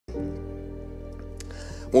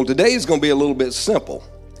Well, today is going to be a little bit simple,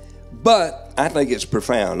 but I think it's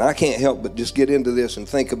profound. I can't help but just get into this and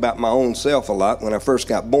think about my own self a lot when I first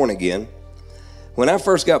got born again. When I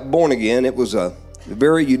first got born again, it was a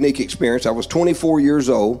very unique experience. I was 24 years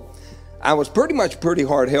old. I was pretty much a pretty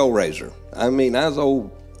hard hellraiser. I mean, I was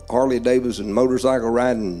old Harley Davidson motorcycle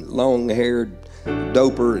riding, long-haired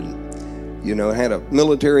doper, and, you know, had a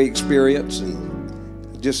military experience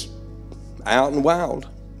and just out and wild,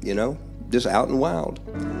 you know. Just out and wild.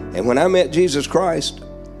 And when I met Jesus Christ,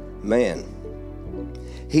 man,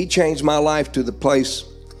 he changed my life to the place.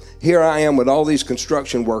 Here I am with all these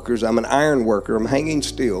construction workers. I'm an iron worker. I'm hanging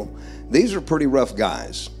steel. These are pretty rough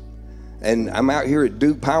guys. And I'm out here at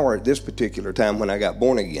Duke Power at this particular time when I got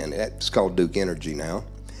born again. It's called Duke Energy now.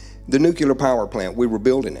 The nuclear power plant, we were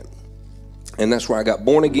building it. And that's where I got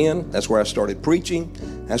born again. That's where I started preaching.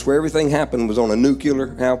 That's where everything happened, was on a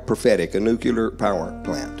nuclear, how prophetic, a nuclear power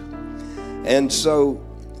plant. And so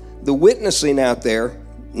the witnessing out there,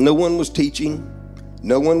 no one was teaching,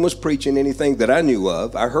 no one was preaching anything that I knew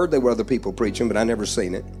of. I heard there were other people preaching, but I never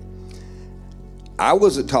seen it. I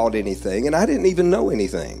wasn't taught anything, and I didn't even know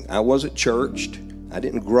anything. I wasn't churched. I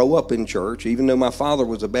didn't grow up in church. Even though my father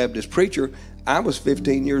was a Baptist preacher, I was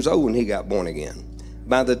 15 years old when he got born again.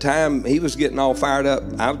 By the time he was getting all fired up,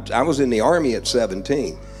 I was in the Army at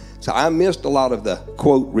 17. So I missed a lot of the,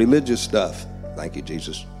 quote, religious stuff. Thank you,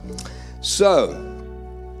 Jesus. So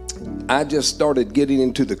I just started getting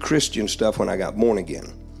into the Christian stuff when I got born again.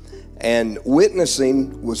 And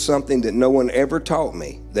witnessing was something that no one ever taught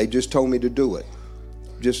me. They just told me to do it.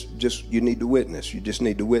 Just you need to witness. You just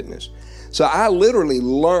need to witness. So I literally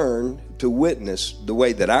learned to witness the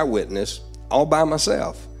way that I witness all by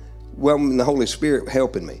myself. Well, the Holy Spirit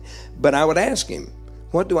helping me. But I would ask him,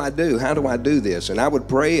 what do I do? How do I do this? And I would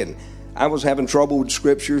pray, and I was having trouble with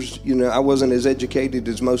scriptures. You know, I wasn't as educated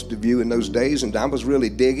as most of you in those days, and I was really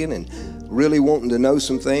digging and really wanting to know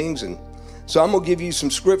some things. And so I'm going to give you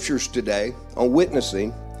some scriptures today on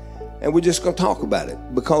witnessing, and we're just going to talk about it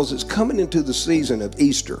because it's coming into the season of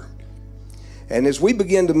Easter. And as we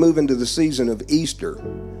begin to move into the season of Easter,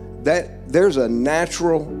 that there's a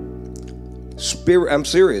natural spirit, I'm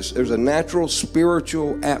serious, there's a natural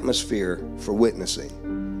spiritual atmosphere for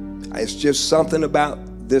witnessing. It's just something about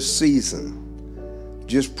this season,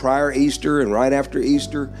 just prior Easter and right after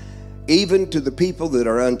Easter, even to the people that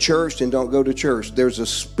are unchurched and don't go to church, there's a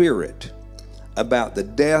spirit about the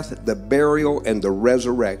death, the burial, and the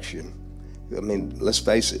resurrection. I mean, let's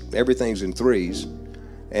face it, everything's in threes.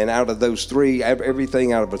 And out of those three,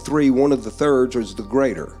 everything out of a three, one of the thirds is the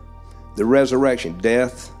greater. The resurrection,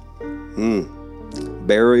 death,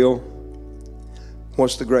 burial.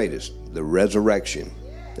 What's the greatest? The resurrection.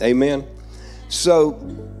 Amen. So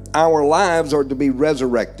our lives are to be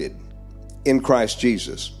resurrected in Christ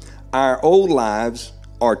Jesus. Our old lives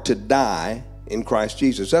are to die in Christ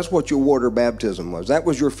Jesus. That's what your water baptism was. That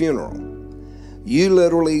was your funeral. You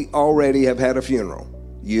literally already have had a funeral.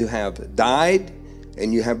 You have died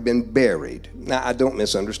and you have been buried. Now, I don't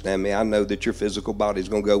misunderstand me. I know that your physical body is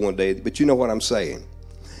going to go one day, but you know what I'm saying.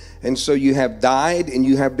 And so you have died and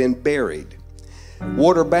you have been buried.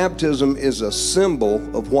 Water baptism is a symbol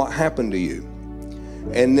of what happened to you.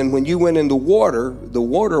 And then when you went in the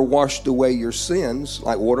water washed away your sins,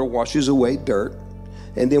 like water washes away dirt.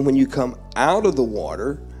 And then when you come out of the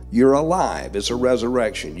water, you're alive. It's a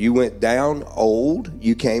resurrection. You went down old,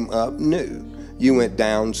 you came up new. You went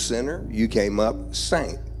down sinner, you came up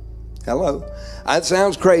saint. Hello? That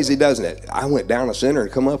sounds crazy, doesn't it? I went down a sinner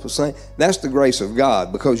and come up a saint. That's the grace of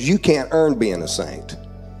God, because you can't earn being a saint.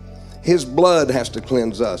 His blood has to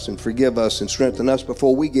cleanse us and forgive us and strengthen us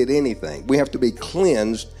before we get anything. We have to be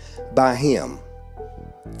cleansed by him.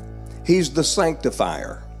 He's the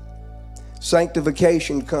sanctifier.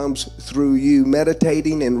 Sanctification comes through you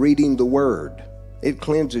meditating and reading the word. It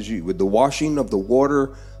cleanses you with the washing of the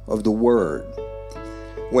water of the word.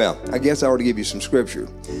 Well, I guess I ought to give you some scripture.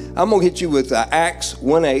 I'm going to hit you with Acts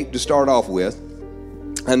 1:8 to start off with.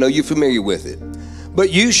 I know you're familiar with it.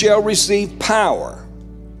 But you shall receive power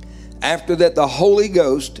after that the Holy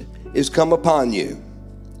Ghost is come upon you.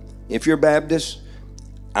 If you're Baptist,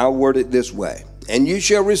 I'll word it this way. And you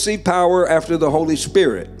shall receive power after the Holy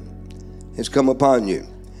Spirit has come upon you.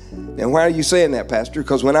 Now, why are you saying that, Pastor?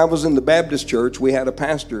 Because when I was in the Baptist church, we had a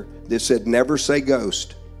pastor that said, never say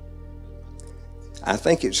ghost. I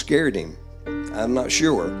think it scared him. I'm not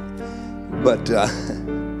sure. But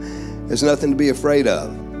there's nothing to be afraid of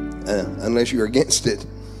unless you're against it.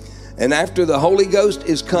 And after the Holy Ghost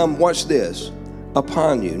is come, watch this,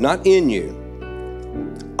 upon you, not in you,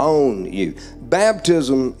 on you.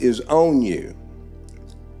 Baptism is on you.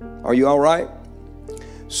 Are you all right?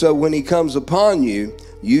 So when he comes upon you,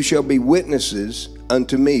 You shall be witnesses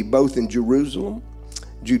unto me, both in Jerusalem,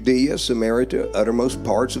 Judea, Samaria, uttermost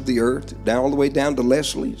parts of the earth, down all the way down to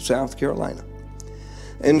Leslie, South Carolina.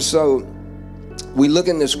 And so we look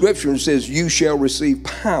in the scripture and it says, you shall receive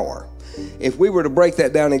power. If we were to break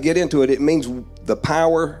that down and get into it, it means the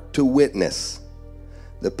power to witness.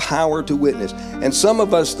 The power to witness. And some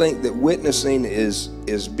of us think that witnessing is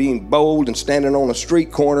being bold and standing on a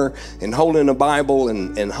street corner and holding a Bible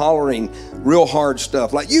and hollering real hard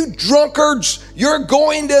stuff like, you drunkards, you're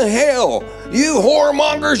going to hell. You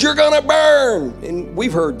whoremongers, you're going to burn. And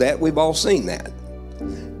we've heard that. We've all seen that.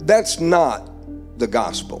 That's not the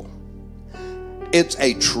gospel. It's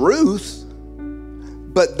a truth.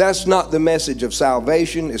 But that's not the message of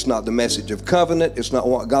salvation. It's not the message of covenant. It's not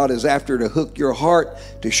what God is after, to hook your heart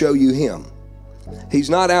to show you him. He's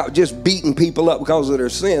not out just beating people up because of their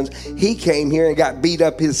sins. He came here and got beat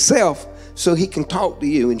up himself so he can talk to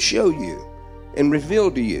you and show you and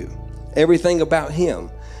reveal to you everything about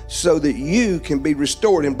him so that you can be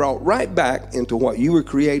restored and brought right back into what you were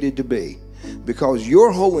created to be. Because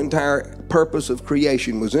your whole entire purpose of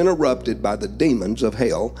creation was interrupted by the demons of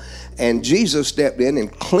hell, and Jesus stepped in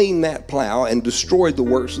and cleaned that plow and destroyed the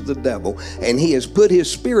works of the devil, and he has put his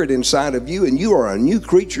spirit inside of you, and you are a new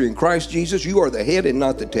creature in Christ Jesus. You are the head and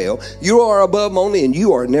not the tail. You are above only, and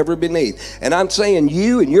you are never beneath. And I'm saying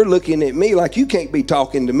you, and you're looking at me like you can't be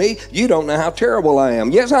talking to me. You don't know how terrible I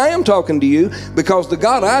am. Yes, I am talking to you, because the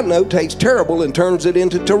God I know takes terrible and turns it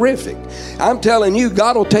into terrific. I'm telling you,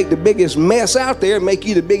 God will take the biggest mess out there and make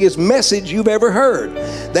you the biggest message you've ever heard.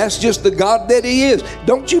 That's just the God that he is.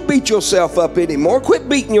 Don't you beat yourself up anymore. Quit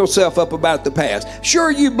beating yourself up about the past.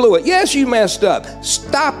 Sure, you blew it. Yes, you messed up.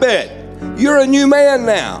 Stop it. You're a new man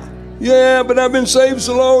now. Yeah, but I've been saved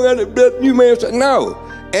so long, I'm a new man. No.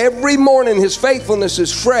 Every morning his faithfulness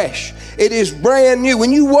is fresh. It is brand new.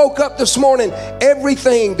 When you woke up this morning,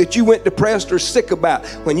 everything that you went depressed or sick about,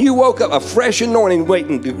 when you woke up, a fresh anointing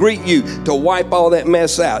waiting to greet you to wipe all that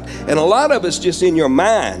mess out. And a lot of it's just in your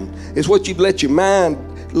mind. It's what you've let your mind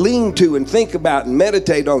lean to and think about and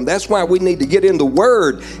meditate on. That's why we need to get in the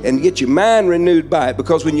Word and get your mind renewed by it.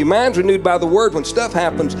 Because when your mind's renewed by the Word, when stuff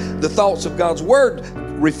happens, the thoughts of God's Word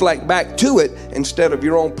reflect back to it instead of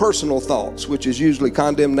your own personal thoughts, which is usually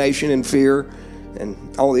condemnation and fear and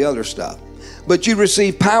all the other stuff. But you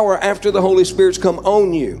receive power after the Holy Spirit's come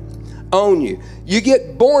on you. On you. You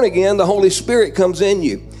get born again, the Holy Spirit comes in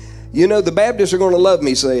you. You know, the Baptists are going to love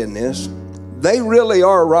me saying this. They really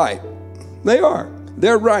are right. They are.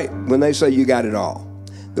 They're right when they say you got it all.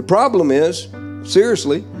 The problem is,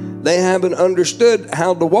 seriously, they haven't understood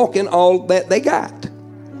how to walk in all that they got.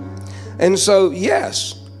 And so,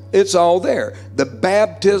 yes, it's all there. The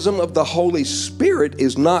baptism of the Holy Spirit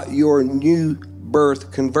is not your new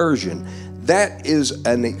birth conversion. That is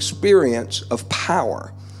an experience of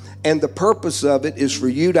power. And the purpose of it is for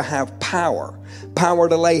you to have power. Power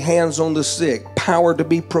to lay hands on the sick. Power to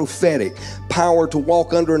be prophetic. Power to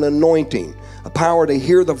walk under an anointing. A power to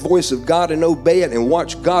hear the voice of God and obey it and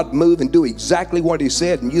watch God move and do exactly what he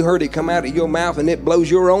said. And you heard it come out of your mouth and it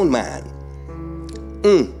blows your own mind.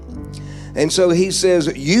 And so he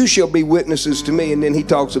says, you shall be witnesses to me. And then he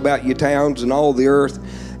talks about your towns and all the earth.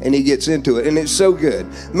 And he gets into it. And it's so good.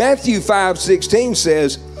 Matthew 5:16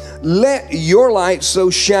 says, let your light so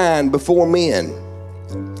shine before men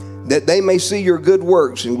that they may see your good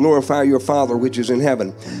works and glorify your Father which is in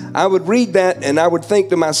heaven. I would read that and I would think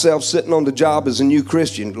to myself, sitting on the job as a new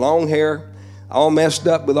Christian, long hair, all messed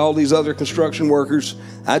up with all these other construction workers.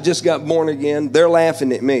 I just got born again. They're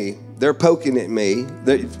laughing at me. They're poking at me.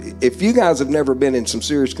 If you guys have never been in some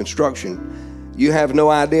serious construction, you have no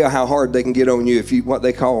idea how hard they can get on you if you, what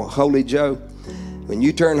they call Holy Joe. When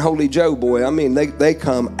you turn Holy Joe, boy, I mean, they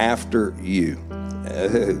come after you.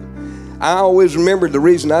 I always remembered the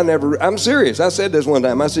reason I'm serious. I said this one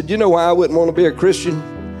time. I said, you know why I wouldn't want to be a Christian?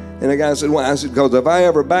 And the guy said, why? I said, because if I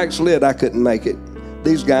ever backslid, I couldn't make it.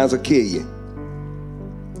 These guys will kill you.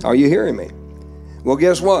 Are you hearing me? Well,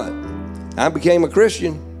 guess what? I became a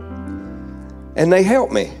Christian, and they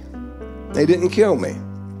helped me. They didn't kill me.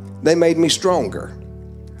 They made me stronger.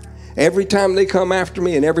 Every time they come after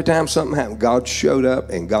me and every time something happened, God showed up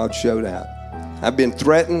and God showed out. I've been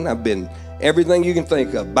threatened. I've been everything you can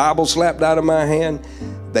think of. Bible slapped out of my hand.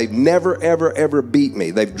 They've never, ever, ever beat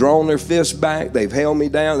me. They've drawn their fists back. They've held me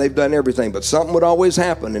down. They've done everything. But something would always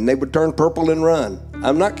happen, and they would turn purple and run.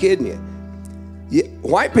 I'm not kidding you.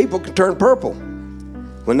 White people can turn purple.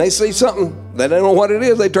 When they see something, they don't know what it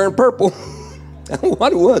is, they turn purple. I don't know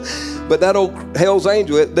what it was. But that old Hell's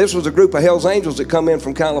Angel, this was a group of Hell's Angels that come in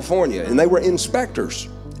from California, and they were inspectors.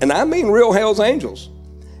 And I mean real Hell's Angels.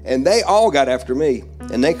 And they all got after me.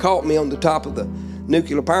 And they caught me on the top of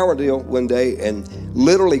nuclear power deal one day and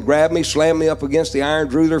literally grabbed me, slammed me up against the iron,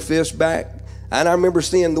 drew their fist back. And I remember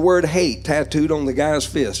seeing the word hate tattooed on the guy's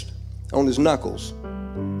fist, on his knuckles.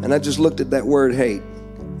 And I just looked at that word hate.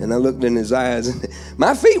 And I looked in his eyes. And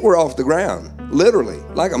my feet were off the ground, literally,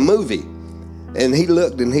 like a movie. And he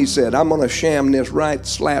looked and he said, I'm going to sham this right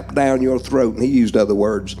slap down your throat. And he used other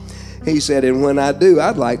words. He said, and when I do,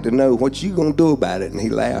 I'd like to know what you going to do about it. And he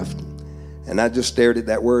laughed. And I just stared at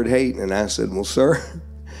that word hate. And I said, well, sir,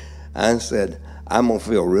 I said, I'm going to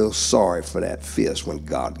feel real sorry for that fist when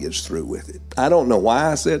God gets through with it. I don't know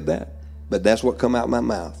why I said that, but that's what come out my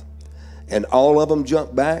mouth. And all of them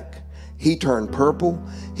jumped back. He turned purple.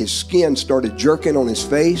 His skin started jerking on his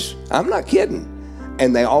face. I'm not kidding.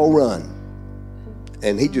 And they all run.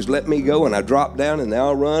 And he just let me go, and I dropped down, and they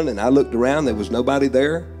all run. And I looked around. There was nobody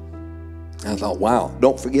there. I thought, wow,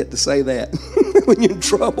 don't forget to say that when you're in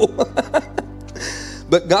trouble.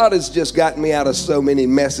 But God has just gotten me out of so many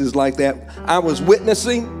messes like that. I was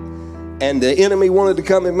witnessing, and the enemy wanted to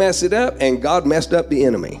come and mess it up, and God messed up the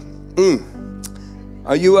enemy.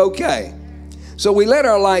 Are you okay? So we let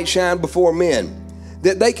our light shine before men,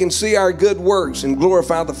 that they can see our good works and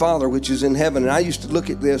glorify the Father which is in heaven. And I used to look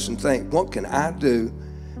at this and think, what can I do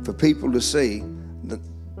for people to see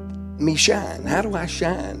me shine? How do I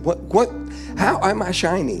shine? How am I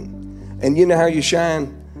shining? And you know how you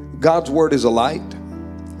shine? God's word is a light.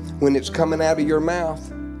 When it's coming out of your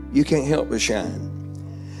mouth, you can't help but shine.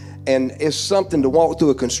 And it's something to walk through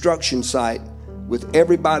a construction site with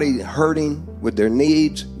everybody hurting with their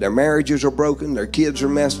needs. Their marriages are broken. Their kids are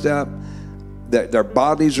messed up. Their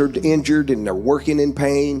bodies are injured and they're working in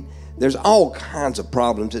pain. There's all kinds of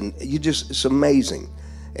problems, and it's amazing.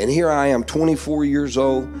 And here I am, 24 years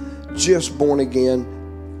old, just born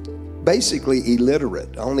again, basically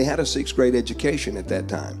illiterate. I only had a 6th grade education at that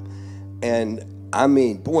time. And I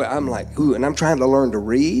mean, boy, I'm like, ooh, and I'm trying to learn to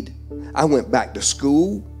read. I went back to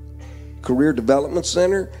school, Career Development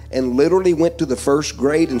Center, and literally went to the 1st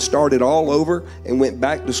grade and started all over and went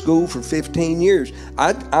back to school for 15 years.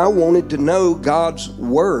 I wanted to know God's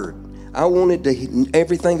word. I wanted to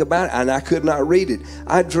everything about it, and I could not read it.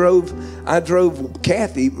 I drove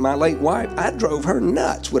Kathy, my late wife, I drove her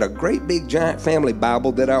nuts with a great big giant family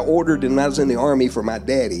Bible that I ordered when I was in the Army for my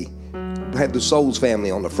daddy. It had the Souls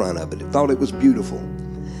family on the front of it. I thought it was beautiful.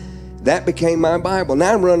 That became my Bible.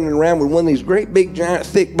 Now I'm running around with one of these great big giant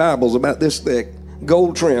thick Bibles about this thick,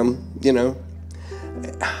 gold trim, and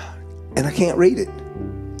I can't read it.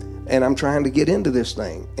 And I'm trying to get into this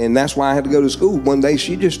thing. And that's why I had to go to school. One day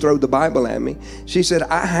she just threw the Bible at me. She said,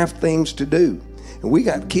 I have things to do. And we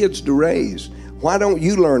got kids to raise. Why don't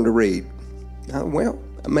you learn to read? Well,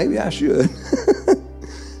 maybe I should.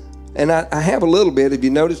 And I have a little bit. If you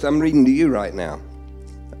noticed, I'm reading to you right now.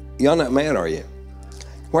 Y'all not mad, are you?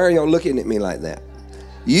 Why are y'all looking at me like that?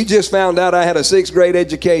 You just found out I had a 6th grade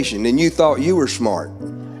education and you thought you were smart.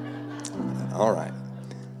 All right.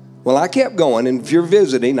 Well, I kept going, and if you're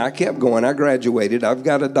visiting, I kept going. I graduated. I've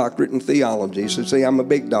got a doctorate in theology, so see, I'm a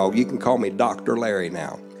big dog. You can call me Dr. Larry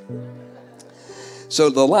now.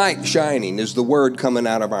 So the light shining is the word coming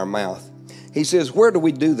out of our mouth. He says, where do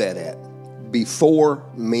we do that at? Before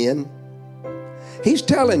men. He's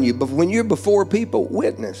telling you, but when you're before people,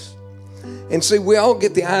 witness. And see, we all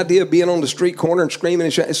get the idea of being on the street corner and screaming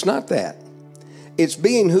and shouting. It's not that. It's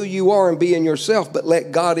being who you are and being yourself, but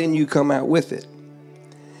let God in you come out with it.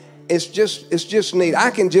 It's just neat.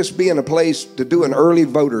 I can just be in a place to do an early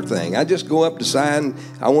voter thing. I just go up to sign.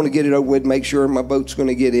 I want to get it over with, make sure my vote's going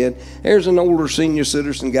to get in. There's an older senior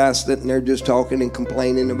citizen guy sitting there just talking and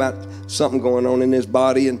complaining about something going on in his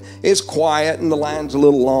body. And it's quiet and the line's a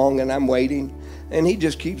little long and I'm waiting. And he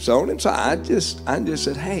just keeps on. And so I just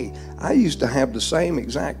said, hey, I used to have the same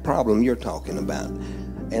exact problem you're talking about.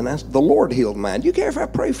 And the Lord healed mine. You care if I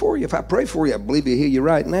pray for you? If I pray for you, I believe He'll heal you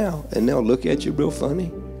right now. And they'll look at you real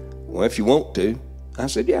funny. Well, if you want to. I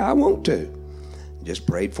said, yeah, I want to. Just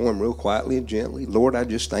prayed for him real quietly and gently. Lord, I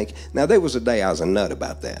just thank you. Now, there was a day I was a nut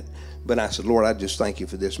about that. But I said, Lord, I just thank you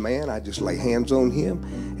for this man. I just lay hands on him.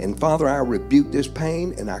 And Father, I rebuke this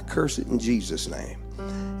pain and I curse it in Jesus' name.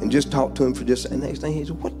 And just talk to him for just, and next thing he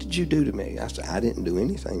said, what did you do to me? I said, I didn't do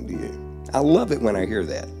anything to you. I love it when I hear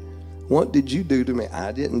that. What did you do to me?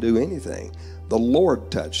 I didn't do anything. The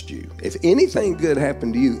Lord touched you. If anything good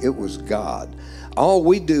happened to you, it was God. All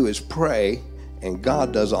we do is pray, and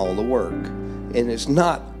God does all the work. And it's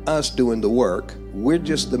not us doing the work. We're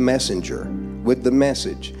just the messenger with the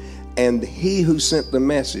message. And He who sent the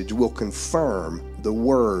message will confirm the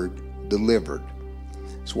word delivered.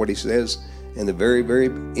 That's what He says in the very, very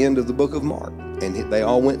end of the book of Mark. And they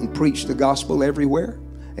all went and preached the gospel everywhere.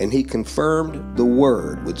 and he confirmed the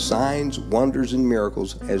word with signs, wonders, and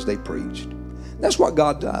miracles as they preached. That's what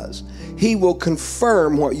God does. He will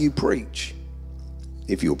confirm what you preach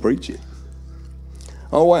if you'll preach it.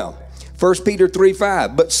 Oh, well. 1 Peter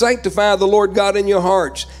 3:5, but sanctify the Lord God in your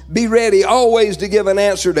hearts. Be ready always to give an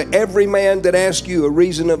answer to every man that asks you a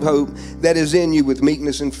reason of hope that is in you with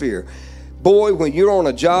meekness and fear. Boy, when you're on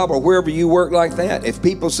a job or wherever you work like that, if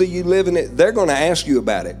people see you living it, they're going to ask you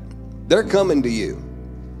about it. They're coming to you.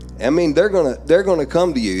 I mean, they're gonna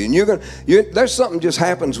come to you, and there's something just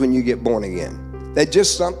happens when you get born again. That's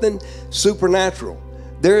just something supernatural.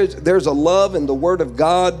 There's a love in the Word of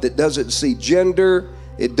God that doesn't see gender.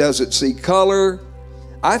 It doesn't see color.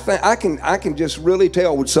 I can just really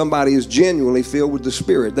tell when somebody is genuinely filled with the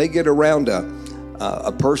Spirit. They get around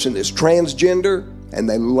a person that's transgender and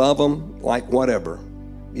they love them like whatever.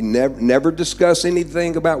 You never discuss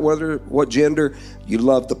anything about what gender. You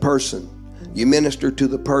love the person. You minister to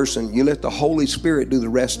the person. You let the Holy Spirit do the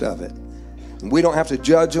rest of it. We don't have to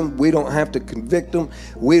judge them. We don't have to convict them.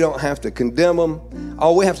 We don't have to condemn them.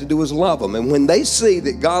 All we have to do is love them. And when they see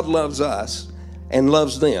that God loves us and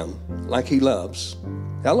loves them like he loves,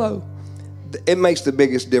 hello, it makes the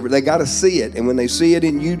biggest difference. They got to see it. And when they see it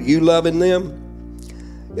in you loving them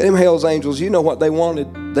Hell's Angels, you know what they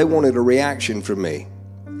wanted? They wanted a reaction from me.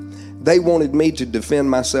 They wanted me to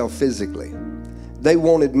defend myself physically. They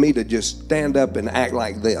wanted me to just stand up and act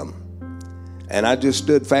like them. And I just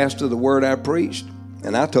stood fast to the word I preached,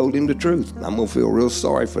 and I told him the truth. I'm going to feel real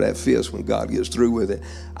sorry for that fist when God gets through with it.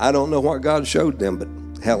 I don't know what God showed them, but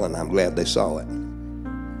Helen, I'm glad they saw it.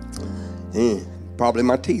 Probably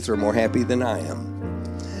my teeth are more happy than I am.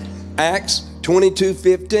 Acts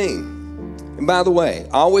 22:15. And by the way,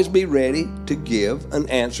 always be ready to give an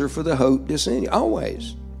answer for the hope that's in you.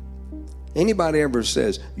 Always. Anybody ever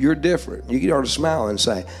says, you're different, you ought to smile and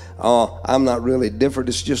say, oh, I'm not really different.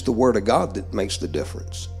 It's just the Word of God that makes the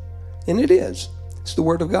difference. And it is. It's the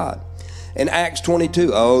Word of God. In Acts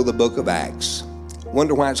 22, oh, the book of Acts.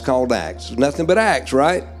 Wonder why it's called Acts. There's nothing but Acts,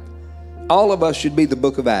 right? All of us should be the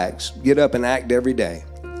book of Acts. Get up and act every day.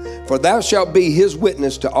 For thou shalt be his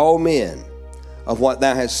witness to all men of what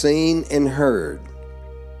thou hast seen and heard.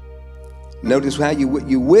 Notice how you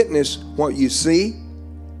witness what you see,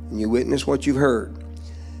 and you witness what you've heard.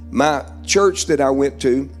 My church that I went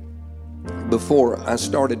to before I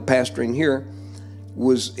started pastoring here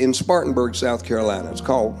was in Spartanburg, South Carolina. It's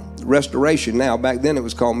called Restoration now. Back then it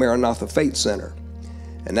was called Maranatha Faith Center.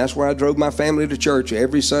 And that's where I drove my family to church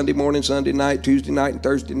every Sunday morning, Sunday night, Tuesday night, and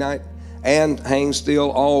Thursday night, and hang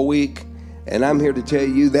still all week. And I'm here to tell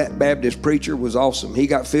you that Baptist preacher was awesome. He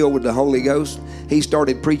got filled with the Holy Ghost. He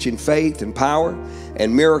started preaching faith and power,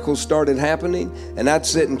 and miracles started happening. And I'd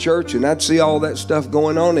sit in church and I'd see all that stuff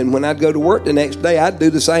going on. And when I'd go to work the next day, I'd do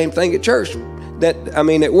the same thing at church.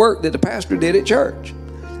 At work that the pastor did at church.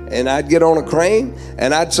 And I'd get on a crane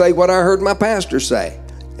and I'd say what I heard my pastor say.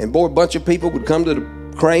 And boy, a bunch of people would come to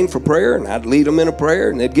the crane for prayer, and I'd lead them in a prayer,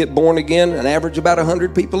 and they'd get born again, an average about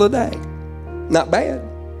 100 people a day. Not bad.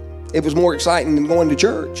 It was more exciting than going to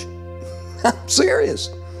church. I'm serious.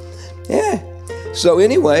 Yeah. So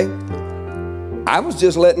anyway, I was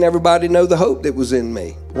just letting everybody know the hope that was in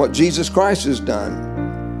me, what Jesus Christ has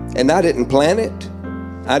done. And I didn't plan it.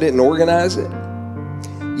 I didn't organize it.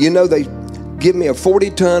 You know, they give me a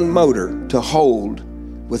 40-ton motor to hold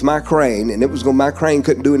with my crane, and my crane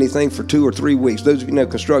couldn't do anything for 2 or 3 weeks. Those of you know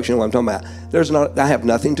construction, what I'm talking about. I have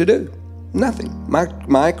nothing to do. Nothing.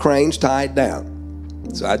 My crane's tied down.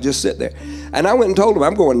 So I just sit there. And I went and told them,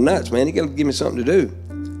 I'm going nuts, man. You got to give me something to do.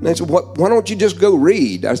 And they said, why don't you just go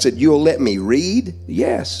read? I said, you'll let me read?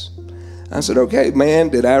 Yes. I said, okay, man,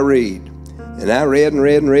 did I read? And I read and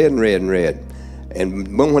read and read and read and read.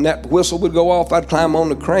 And when that whistle would go off, I'd climb on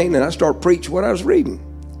the crane and I'd start preaching what I was reading.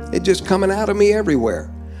 It just coming out of me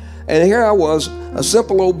everywhere. And here I was, a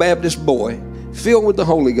simple old Baptist boy, filled with the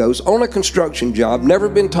Holy Ghost, on a construction job, never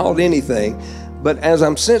been taught anything. But as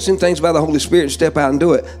I'm sensing things by the Holy Spirit, step out and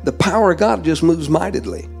do it, the power of God just moves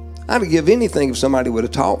mightily. I'd give anything if somebody would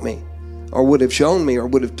have taught me, or would have shown me, or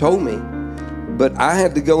would have told me. But I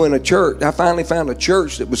had to go in a church. I finally found a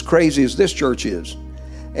church that was crazy as this church is,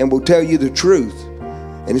 and will tell you the truth.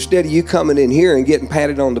 And instead of you coming in here and getting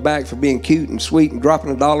patted on the back for being cute and sweet and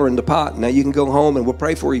dropping $1 in the pot, now you can go home and we'll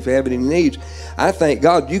pray for you if you have any needs. I thank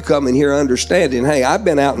God you come in here understanding, hey, I've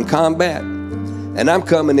been out in combat and I'm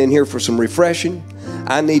coming in here for some refreshing.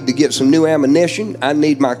 I need to get some new ammunition. I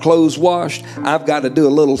need my clothes washed. I've got to do a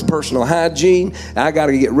little personal hygiene. I got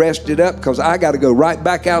to get rested up because I got to go right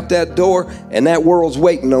back out that door, and that world's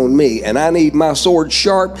waiting on me. And I need my sword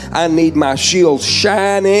sharp. I need my shield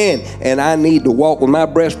shining, and I need to walk with my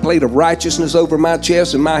breastplate of righteousness over my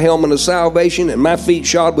chest and my helmet of salvation and my feet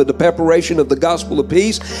shod with the preparation of the gospel of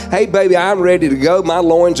peace. Hey, baby, I'm ready to go. My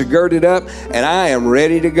loins are girded up, and I am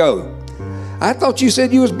ready to go. I thought you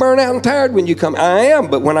said you was burnt out and tired when you come. I am,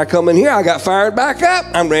 but when I come in here, I got fired back up.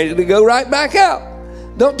 I'm ready to go right back out.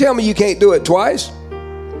 Don't tell me you can't do it twice.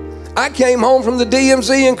 I came home from the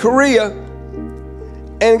DMZ in Korea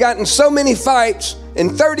and got in so many fights in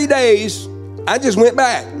 30 days, I just went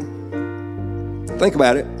back. Think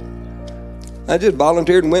about it. I just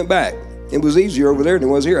volunteered and went back. It was easier over there than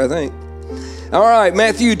it was here, I think. All right,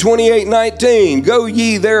 Matthew 28:19. Go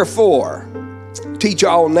ye therefore, teach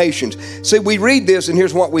all nations. See, we read this, and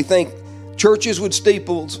here's what we think. Churches with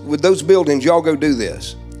steeples, with those buildings, y'all go do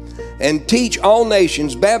this. And teach all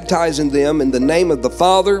nations, baptizing them in the name of the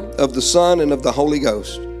Father, of the Son, and of the Holy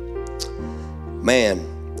Ghost. Man,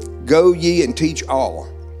 go ye and teach all.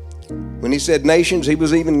 When he said nations, he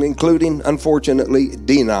was even including, unfortunately,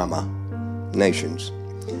 denominations.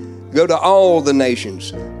 Go to all the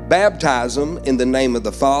nations. Baptize them in the name of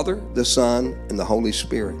the Father, the Son, and the Holy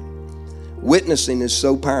Spirit. Witnessing is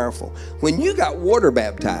so powerful. When you got water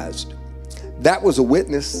baptized, that was a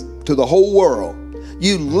witness to the whole world.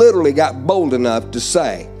 You literally got bold enough to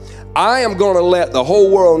say, I am going to let the whole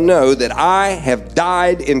world know that I have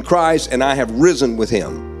died in Christ and I have risen with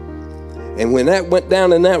him. And when that went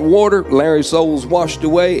down in that water, Larry's soul was washed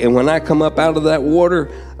away. And when I come up out of that water,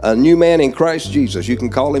 a new man in Christ Jesus. You can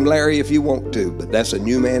call him Larry if you want to, but that's a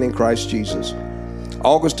new man in Christ Jesus.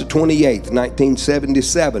 August the 28th,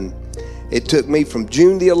 1977. It took me from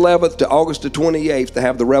June the 11th to August the 28th to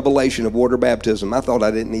have the revelation of water baptism. I thought I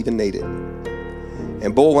didn't even need it.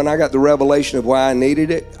 And boy, when I got the revelation of why I needed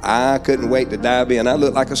it, I couldn't wait to dive in. I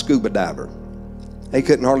looked like a scuba diver. They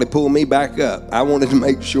couldn't hardly pull me back up. I wanted to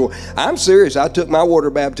make sure. I'm serious. I took my water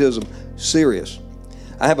baptism serious.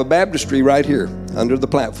 I have a baptistry right here under the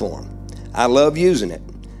platform. I love using it,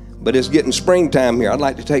 but it's getting springtime here. I'd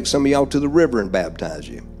like to take some of y'all to the river and baptize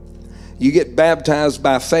you. You get baptized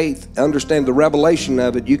by faith, understand the revelation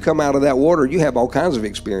of it. You come out of that water, you have all kinds of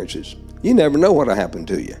experiences. You never know what'll happen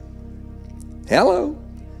to you. Hello.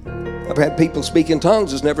 I've had people speak in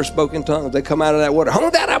tongues that's never spoken in tongues. They come out of that water.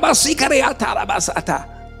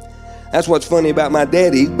 That's what's funny about my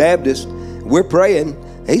daddy. He's Baptist. We're praying.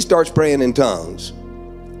 He starts praying in tongues.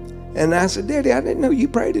 And I said, Daddy, I didn't know you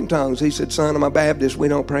prayed in tongues. He said, son, I'm a Baptist. We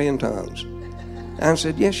don't pray in tongues. I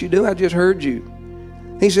said, yes, you do. I just heard you.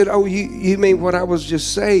 He said, oh, you mean what I was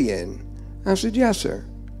just saying? I said, yes, sir.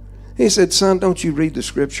 He said, son, don't you read the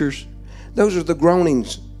scriptures? Those are the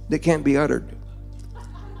groanings that can't be uttered.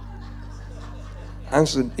 I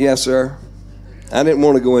said, yes, sir. I didn't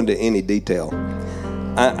want to go into any detail.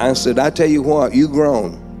 I said, I tell you what, you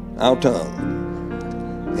groan, I'll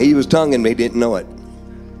tongue. He was tonguing me, didn't know it.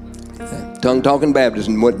 Tongue-talking Baptist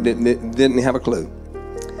and didn't have a clue.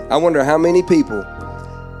 I wonder how many people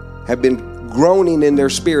have been groaning in their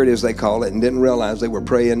spirit, as they call it, and didn't realize they were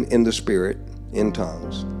praying in the spirit in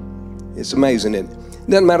tongues. It's amazing. It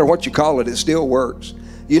doesn't matter what you call it, it still works.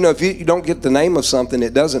 You know, if you don't get the name of something,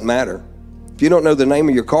 it doesn't matter. If you don't know the name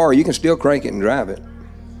of your car, you can still crank it and drive it.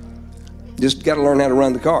 Just got to learn how to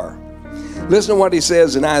run the car. Listen to what he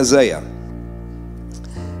says in Isaiah.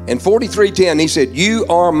 In 43:10, he said, you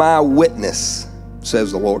are my witness,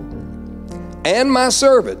 says the Lord, and my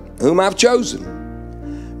servant, whom I've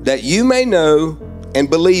chosen, that you may know and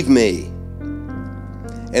believe me,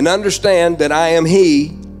 and understand that I am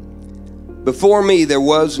he. Before me there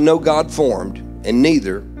was no God formed, and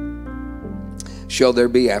neither shall there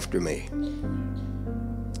be after me.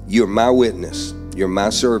 You're my witness. You're my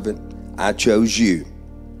servant. I chose you.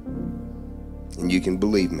 And you can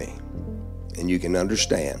believe me. And you can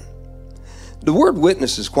understand. The word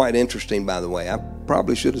witness is quite interesting, by the way. I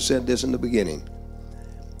probably should have said this in the beginning.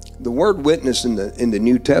 The word witness in the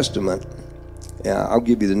New Testament, I'll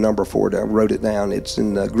give you the number for it. I wrote it down. It's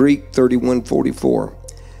in the Greek 3144.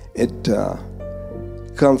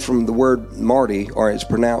 It comes from the word marty, or it's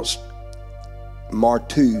pronounced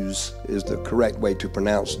martus is the correct way to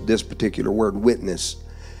pronounce this particular word, witness.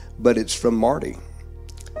 But it's from marty.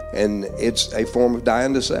 And it's a form of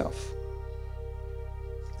dying to self.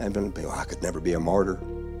 I could never be a martyr.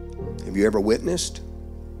 Have you ever witnessed?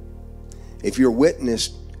 If you're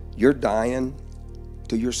witnessed, you're dying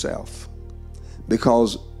to yourself.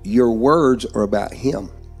 Because your words are about him,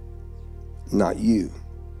 not you.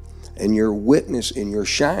 And your witness and your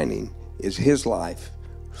shining is his life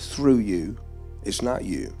through you. It's not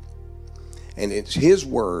you. And it's his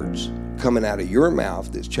words coming out of your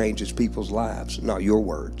mouth that changes people's lives, not your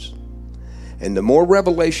words. And the more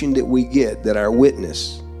revelation that we get that our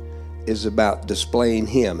witness is about displaying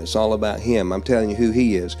him, it's all about him. I'm telling you who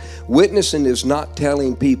he is. Witnessing is not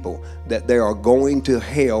telling people that they are going to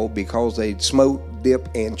hell because they smoke, dip,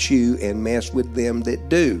 and chew and mess with them that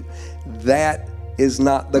do. That is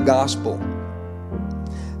not the gospel.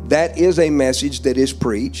 That is a message that is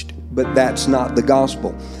preached, but that's not the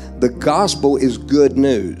gospel. The gospel is good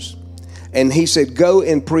news. And he said, go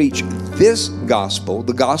and preach this gospel,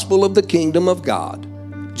 the gospel of the kingdom of God.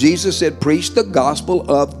 Jesus said, preach the gospel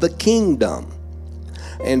of the kingdom.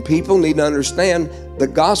 And people need to understand the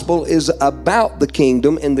gospel is about the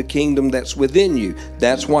kingdom and the kingdom that's within you.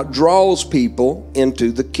 That's what draws people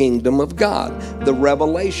into the kingdom of God, the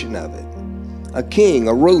revelation of it. A king,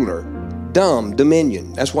 a ruler,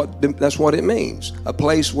 dominion. That's what it means. A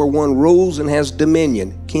place where one rules and has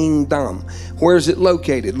dominion, kingdom. Where is it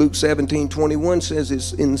located? Luke 17:21 says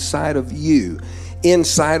it's inside of you.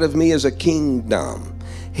 Inside of me is a kingdom.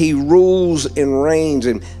 He rules and reigns.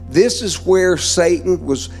 And this is where Satan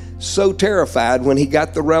was so terrified when he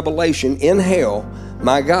got the revelation in hell.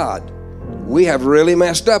 My God, we have really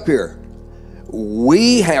messed up here.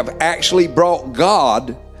 We have actually brought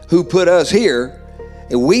God, who put us here,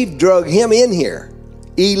 and we've drug him in here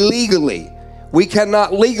illegally. We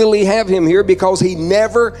cannot legally have him here because he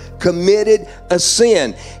never committed a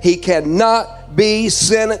sin. He cannot be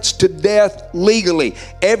sentenced to death legally.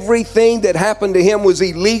 Everything that happened to him was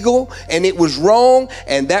illegal and it was wrong,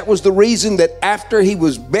 and that was the reason that after he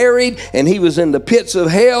was buried and he was in the pits of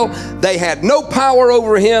hell, they had no power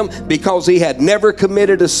over him because he had never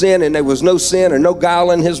committed a sin, and there was no sin or no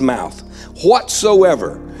guile in his mouth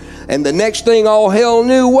whatsoever. And the next thing all hell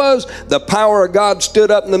knew was the power of God stood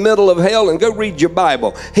up in the middle of hell. And go read your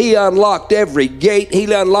Bible. He unlocked every gate. He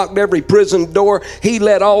unlocked every prison door. He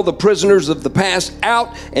let all the prisoners of the past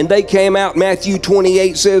out, and they came out. Matthew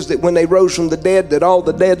 28 says that when they rose from the dead, that all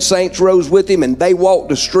the dead saints rose with him, and they walked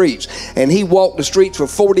the streets. And he walked the streets for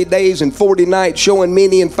 40 days and 40 nights, showing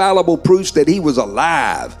many infallible proofs that he was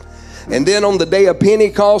alive. And then on the day of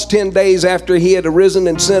Pentecost, 10 days after he had arisen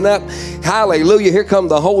and sent up, hallelujah, here come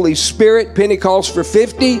the Holy Spirit. Pentecost for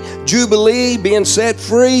 50, Jubilee, being set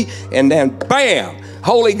free, and then bam,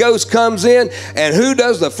 Holy Ghost comes in. And who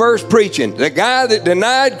does the first preaching? The guy that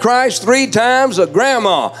denied Christ 3 times, a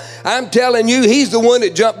grandma. I'm telling you, he's the one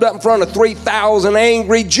that jumped up in front of 3,000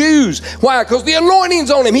 angry Jews. Why? Because the anointing's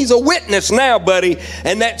on him. He's a witness now, buddy.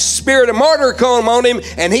 And that spirit of martyr come on him,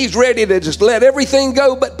 and he's ready to just let everything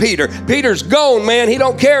go but Peter. Peter's gone, man. He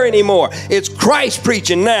don't care anymore. It's Christ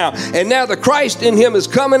preaching now. And now the Christ in him is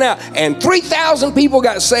coming out. And 3,000 people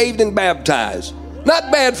got saved and baptized.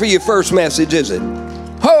 Not bad for your first message, is it?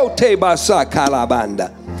 Ho te basa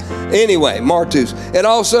kalabanda. Anyway, martus. It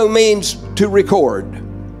also means to record.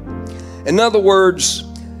 In other words,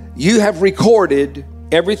 you have recorded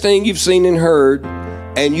everything you've seen and heard,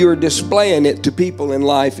 and you're displaying it to people in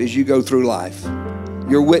life as you go through life.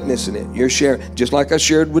 You're witnessing it. You're sharing. Just like I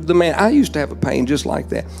shared with the man. I used to have a pain just like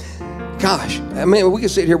that. Gosh, I mean, we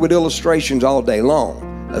could sit here with illustrations all day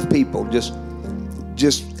long of people just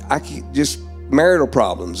marital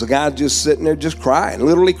problems. The guy just sitting there just crying,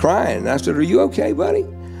 literally crying. And I said, are you okay, buddy?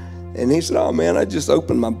 And he said, oh man, I just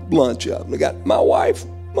opened my lunch up and I got my wife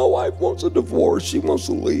wants a divorce. She wants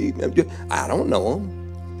to leave. I don't know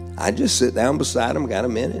him. I just sit down beside him, got a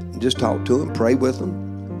minute, and just talk to him, pray with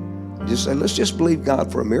him. Just say, let's just believe God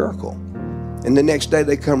for a miracle. And the next day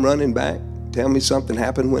they come running back, tell me something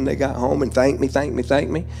happened when they got home, and thank me.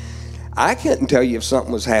 I couldn't tell you if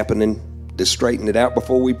something was happening to straighten it out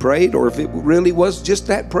before we prayed, or if it really was just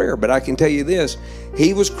that prayer. But I can tell you this,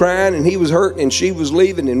 he was crying and he was hurting and she was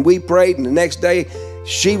leaving, and we prayed, and the next day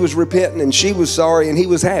she was repenting and she was sorry and he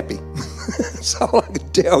was happy. That's all I can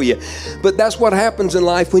tell you. But that's what happens in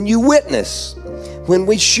life when you witness, when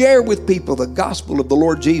we share with people the gospel of the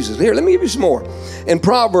Lord Jesus. Here, let me give you some more. In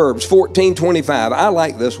Proverbs 14:25, I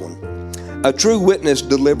like this one. A true witness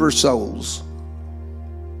delivers souls.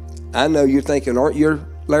 I know you're thinking, aren't you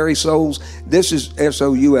Larry Souls? This is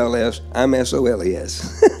S-O-U-L-S. I'm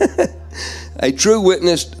S-O-L-E-S. A true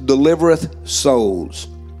witness delivereth souls,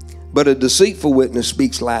 but a deceitful witness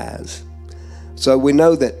speaks lies. So we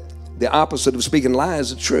know that the opposite of speaking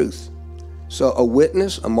lies is the truth. So a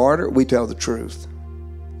witness, a martyr, we tell the truth.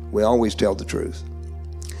 We always tell the truth.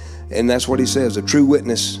 And that's what he says. A true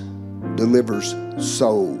witness delivers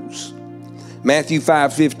souls. Matthew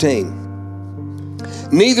 5:15.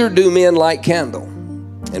 Neither do men light candle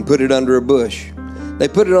and put it under a bush. They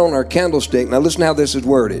put it on our candlestick. Now listen how this is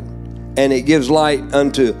worded. and it gives light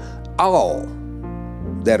unto all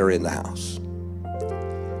that are in the house.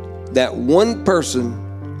 That one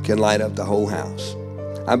person can light up the whole house.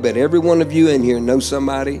 I bet every one of you in here knows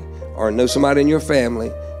somebody, or know somebody in your family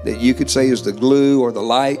that you could say is the glue or the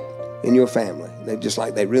light in your family. They just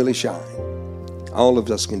like, they really shine. All of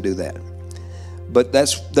us can do that. But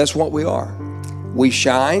that's what we are. We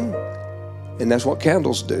shine, and that's what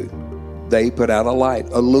candles do. They put out a light,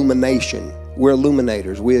 illumination. We're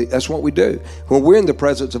illuminators. That's what we do. When we're in the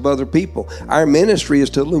presence of other people, our ministry is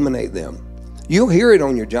to illuminate them. You'll hear it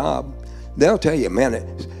on your job. They'll tell you, man,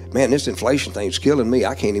 this inflation thing's killing me.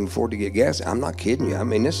 I can't even afford to get gas. I'm not kidding you. I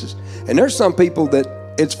mean, and there's some people that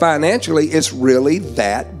it's financially, it's really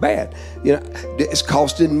that bad. You know, it's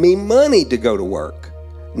costing me money to go to work.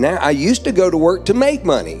 Now, I used to go to work to make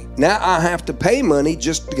money. Now I have to pay money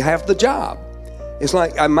just to have the job. It's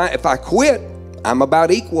like if I quit, I'm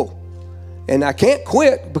about equal. And I can't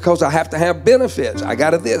quit because I have to have benefits. I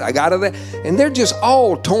got to this, I got to that. And they're just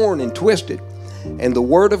all torn and twisted. And the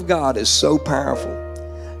Word of God is so powerful.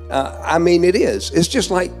 I mean, it is. It's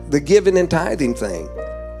just like the giving and tithing thing.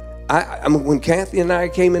 I mean, when Kathy and I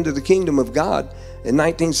came into the kingdom of God in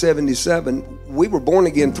 1977, we were born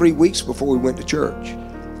again 3 weeks before we went to church.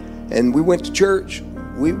 And we went to church.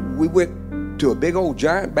 We went to a big old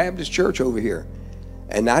giant Baptist church over here.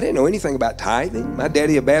 And I didn't know anything about tithing. My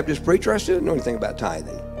daddy, a Baptist preacher, I still didn't know anything about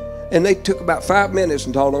tithing. And they took about 5 minutes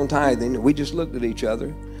and taught on tithing. And we just looked at each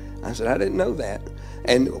other. I said, I didn't know that.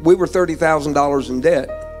 And we were $30,000 in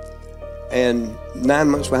debt. And 9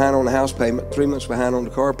 months behind on the house payment, 3 months behind on the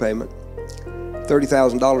car payment,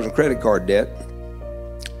 $30,000 in credit card debt.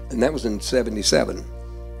 And that was in 77.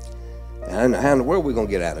 And I didn't know how in the world we're going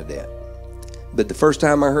to get out of debt. But the first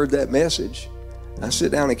time I heard that message, I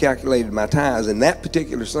sit down and calculated my tithes, and that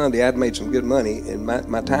particular Sunday I'd made some good money, and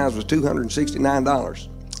my tithes was $269.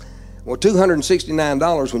 Well,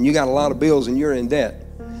 $269 when you got a lot of bills and you're in debt,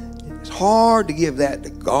 it's hard to give that to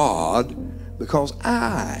God because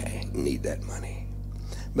I need that money.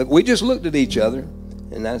 But we just looked at each other,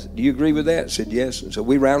 and I said, do you agree with that? I said, yes. And so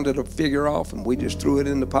we rounded a figure off, and we just threw it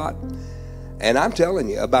in the pot. And I'm telling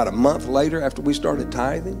you, about a month later after we started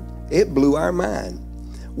tithing, it blew our mind.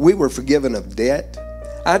 We were forgiven of debt.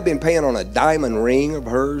 I'd been paying on a diamond ring of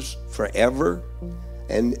hers forever.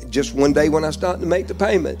 And just one day when I started to make the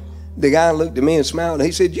payment, the guy looked at me and smiled. And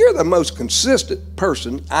he said, you're the most consistent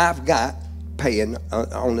person I've got paying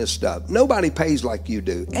on this stuff. Nobody pays like you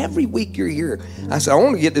do. Every week you're here. I said, I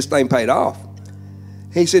want to get this thing paid off.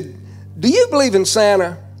 He said, do you believe in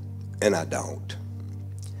Santa? And I don't.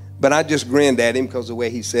 But I just grinned at him because of the way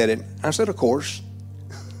he said it. I said, of course.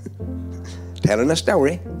 Telling a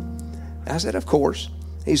story. I said, of course.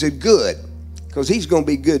 He said, good, because he's going to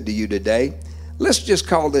be good to you today. Let's just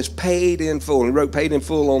call this paid in full. And he wrote paid in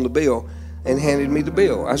full on the bill and handed me the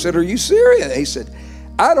bill. I said, are you serious? He said,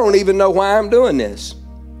 I don't even know why I'm doing this.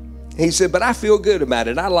 He said, but I feel good about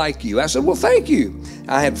it. I like you. I said, well, thank you.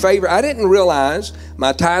 I had favor. I didn't realize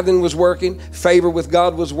my tithing was working. Favor with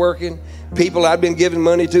God was working. People I'd been giving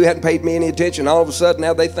money to hadn't paid me any attention. All of a sudden,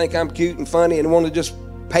 now they think I'm cute and funny and want to just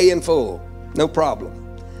pay in full. No problem.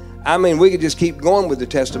 I mean, we could just keep going with the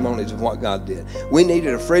testimonies of what God did. We needed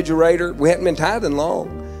a refrigerator. We hadn't been tithing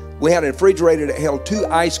long. We had a refrigerator that held 2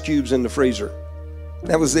 ice cubes in the freezer.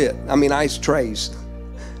 That was it. I mean, ice trays.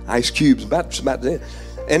 Ice cubes, about that.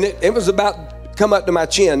 And it was about come up to my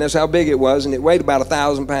chin. That's how big it was. And it weighed about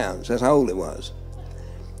 1,000 pounds. That's how old it was.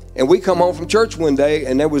 And we come home from church one day,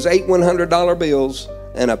 and there was 8 $100 bills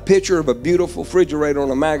and a picture of a beautiful refrigerator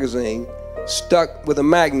on a magazine stuck with a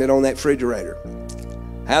magnet on that refrigerator.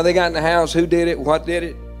 How they got in the house, who did it, what did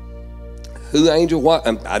it, who angel, what,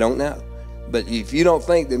 I don't know. But if you don't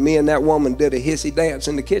think that me and that woman did a hissy dance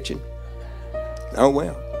in the kitchen, oh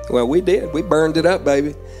well. Well, we did. We burned it up,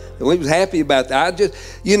 baby. And we was happy about that. I just,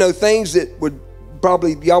 things that would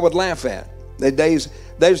probably y'all would laugh at.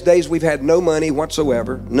 Those days we've had no money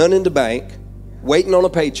whatsoever, none in the bank, waiting on a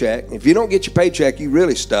paycheck. If you don't get your paycheck, you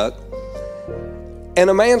really stuck. And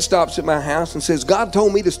a man stops at my house and says, God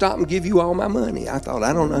told me to stop and give you all my money. I thought,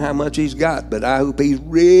 I don't know how much he's got, but I hope he's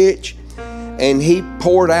rich. And he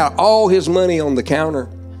poured out all his money on the counter,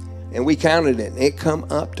 and we counted it. And it come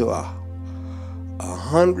up to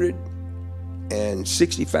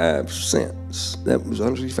 165 cents. That was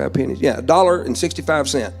 165 pennies. Yeah,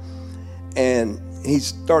 $1.65. And he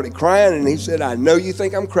started crying, and he said, I know you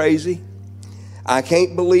think I'm crazy. I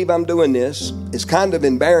can't believe I'm doing this. It's kind of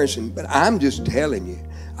embarrassing, but I'm just telling you.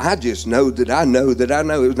 I just know that I know that I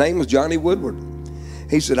know. His name was Johnny Woodward.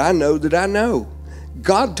 He said, I know that I know.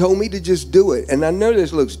 God told me to just do it. And I know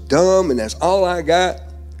this looks dumb, and that's all I got.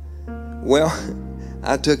 Well,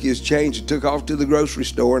 I took his change and took off to the grocery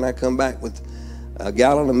store, and I come back with a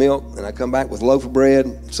gallon of milk, and I come back with a loaf of bread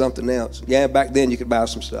and something else. Yeah, back then you could buy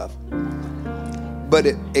some stuff. But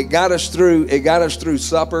it got us through. It got us through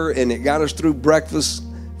supper, and it got us through breakfast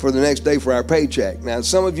for the next day for our paycheck. Now,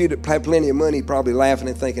 some of you that have plenty of money probably laughing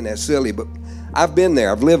and thinking that's silly, but I've been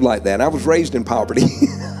there. I've lived like that. I was raised in poverty.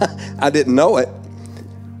 I didn't know it.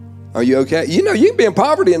 Are you okay? You know, you can be in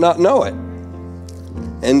poverty and not know it.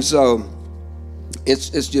 And so it's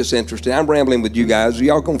just interesting. I'm rambling with you guys. Are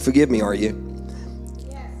y'all going to forgive me, are you?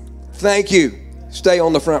 Yes. Thank you. Stay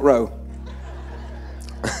on the front row.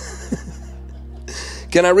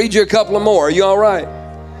 Can I read you a couple of more? Are you all right?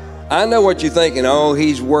 I know what you're thinking. Oh,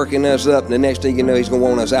 he's working us up, and the next thing you know, he's going to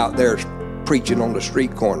want us out there preaching on the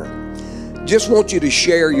street corner. Just want you to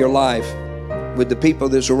share your life with the people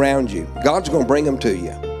that's around you. God's going to bring them to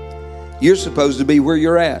you. You're supposed to be where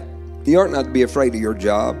you're at. You aren't not to be afraid of your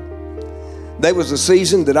job. There was a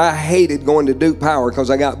season that I hated going to Duke Power because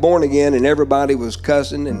I got born again and everybody was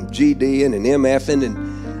cussing and GDing and MFing,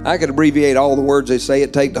 and I could abbreviate all the words they say.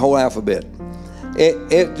 It'd take the whole alphabet.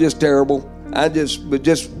 It just terrible. It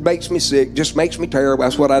just makes me sick, just makes me terrible.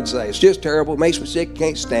 That's what I'd say. It's just terrible. It makes me sick.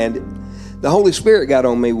 Can't stand it. The Holy Spirit got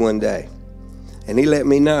on me one day, and he let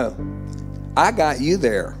me know, I got you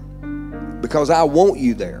there because I want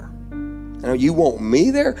you there. Now, you want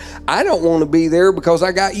me there? I don't want to be there because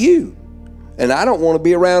I got you. And I don't want to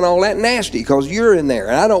be around all that nasty because you're in there.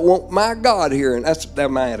 And I don't want my God here. And that's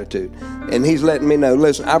my attitude. And he's letting me know,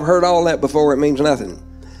 listen, I've heard all that before. It means nothing.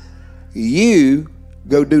 You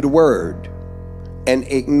go do the word and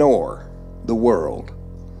ignore the world.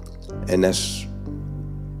 And that's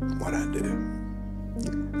what I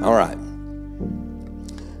do. All right.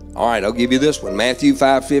 All right, I'll give you this one. Matthew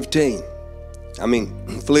 5:15.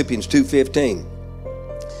 Philippians 2:15.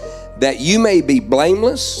 That you may be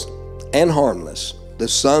blameless and harmless, the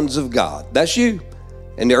sons of God. That's you.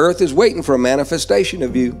 And the earth is waiting for a manifestation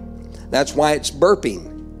of you. That's why it's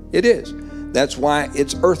burping. It is. That's why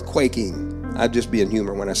it's earthquaking. I'm just being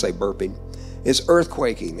humor when I say burping. It's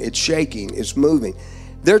earthquaking. It's shaking. It's moving.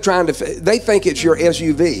 They think it's your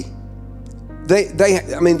SUV.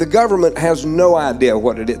 The government has no idea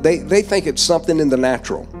what it is. They think it's something in the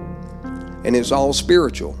natural. And it's all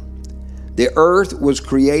spiritual. The earth was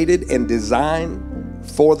created and designed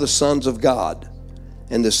for the sons of God.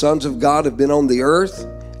 And the sons of God have been on the earth,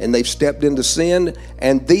 and they've stepped into sin,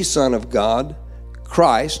 and the Son of God,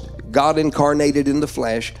 Christ, God incarnated in the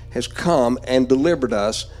flesh, has come and delivered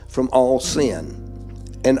us from all sin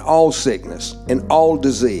and all sickness and all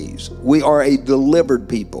disease. We are a delivered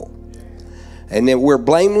people. And then we're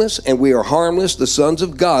blameless and we are harmless, the sons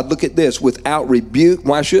of God. Look at this, without rebuke.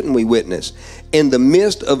 Why shouldn't we witness? In the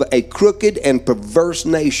midst of a crooked and perverse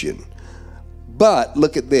nation. But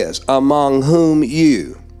look at this, among whom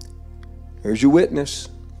you. Here's your witness.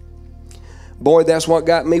 Boy, that's what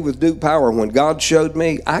got me with Duke Power. When God showed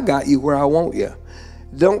me, I got you where I want you.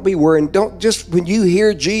 Don't be worried. Don't just, when you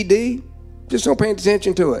hear GD, just don't pay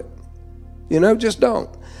attention to it. Just don't.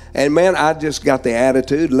 And man, I just got the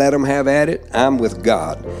attitude, let them have at it. I'm with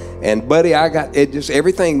God. And buddy, I got it, just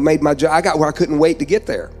everything made my job. I got where I couldn't wait to get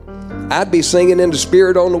there. I'd be singing in the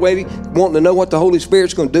Spirit on the way, wanting to know what the Holy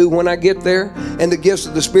Spirit's going to do when I get there. And the gifts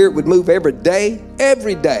of the Spirit would move every day.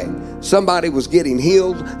 Every day. Somebody was getting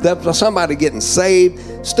healed. Somebody getting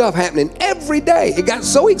saved. Stuff happening every day. It got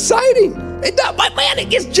so exciting. It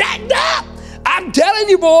gets jacked up. I'm telling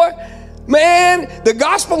you, boy. Man, the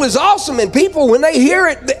gospel is awesome, and people, when they hear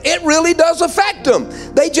it, it really does affect them.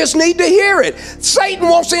 They just need to hear it. Satan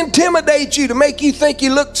wants to intimidate you to make you think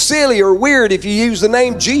you look silly or weird if you use the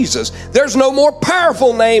name Jesus. There's no more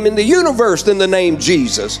powerful name in the universe than the name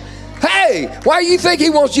Jesus. Hey, why do you think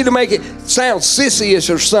he wants you to make it sound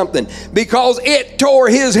sissyish or something? Because it tore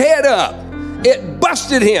his head up. It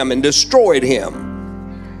busted him and destroyed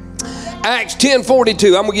him. Acts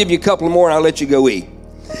 10:42. I'm going to give you a couple more and I'll let you go eat.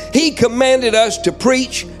 He commanded us to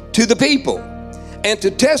preach to the people and to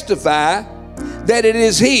testify that it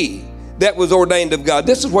is he that was ordained of God.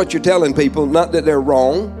 This is what you're telling people, not that they're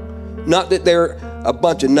wrong, not that they're a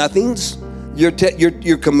bunch of nothings.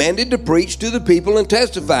 You're commanded to preach to the people and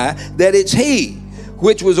testify that it's he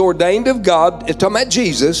which was ordained of God, it's talking about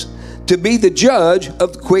Jesus, to be the judge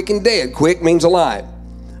of the quick and dead. Quick means alive.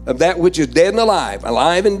 Of that which is dead and alive,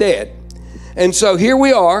 alive and dead. And so here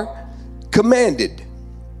we are, commanded.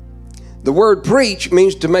 The word preach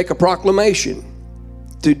means to make a proclamation,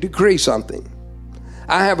 to decree something.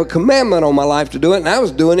 I have a commandment on my life to do it, and I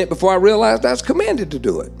was doing it before I realized I was commanded to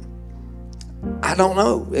do it. I don't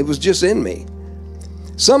know. It was just in me.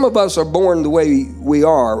 Some of us are born the way we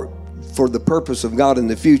are for the purpose of God in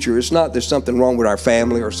the future. It's not there's something wrong with our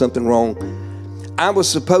family or something wrong. I was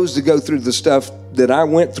supposed to go through the stuff that I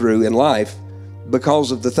went through in life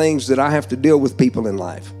because of the things that I have to deal with people in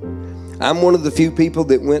life. I'm one of the few people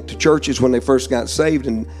that went to churches when they first got saved,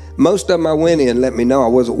 and most of them I went in let me know I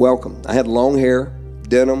wasn't welcome. I had long hair,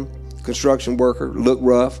 denim, construction worker, looked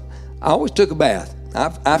rough. I always took a bath.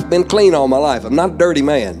 I've been clean all my life. I'm not a dirty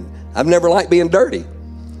man. I've never liked being dirty,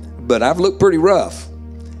 but I've looked pretty rough,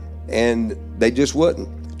 and they just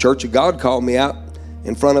wouldn't. Church of God called me out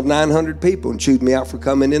in front of 900 people and chewed me out for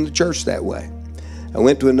coming into church that way. I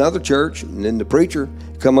went to another church, and then the preacher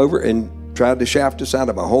come over and tried to shaft us out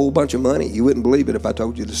of a whole bunch of money. You wouldn't believe it if I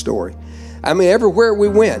told you the story. I mean, everywhere we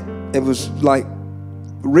went, it was like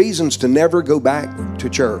reasons to never go back to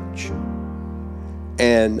church.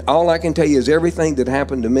 And all I can tell you is everything that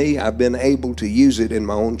happened to me, I've been able to use it in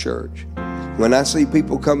my own church. When I see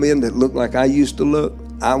people come in that look like I used to look,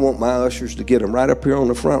 I want my ushers to get them right up here on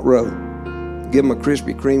the front row. Give them a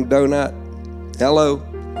Krispy Kreme donut, hello,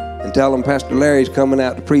 and tell them Pastor Larry's coming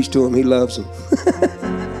out to preach to them. He loves them.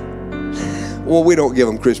 Well, we don't give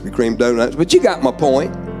them Krispy Kreme donuts, but you got my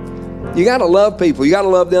point. You got to love people. You got to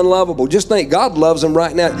love the unlovable. Just think God loves them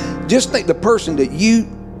right now. Just think the person that you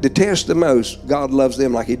detest the most, God loves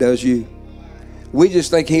them like he does you. We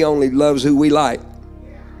just think he only loves who we like.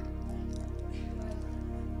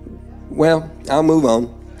 Well, I'll move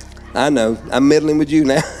on. I know. I'm middling with you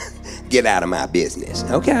now. Get out of my business.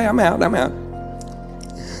 Okay, I'm out.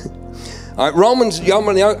 All right, Romans, I'm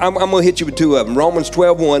going to hit you with two of them. Romans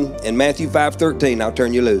 12:1 and Matthew 5:13. I'll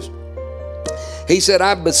turn you loose. He said,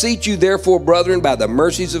 I beseech you therefore, brethren, by the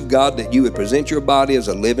mercies of God, that you would present your body as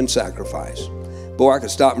a living sacrifice. Boy, I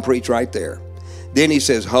could stop and preach right there. Then he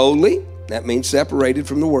says, holy, that means separated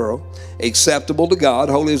from the world, acceptable to God.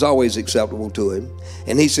 Holy is always acceptable to him.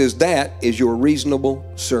 And he says, that is your reasonable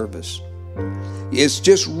service. It's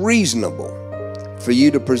just reasonable for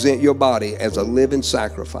you to present your body as a living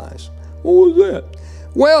sacrifice. What was that?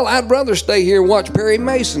 Well, I'd rather stay here and watch Perry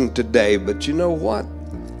Mason today, but you know what?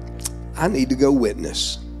 I need to go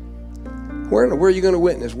witness. Where are you going to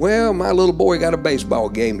witness? Well, my little boy got a baseball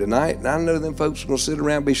game tonight, and I know them folks are going to sit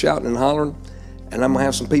around and be shouting and hollering, and I'm going to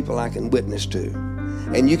have some people I can witness to.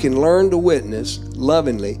 And you can learn to witness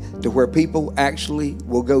lovingly to where people actually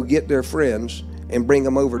will go get their friends and bring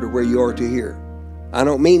them over to where you are to hear. I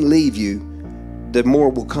don't mean leave you, the more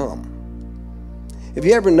will come. Have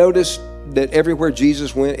you ever noticed that everywhere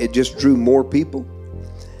Jesus went, it just drew more people?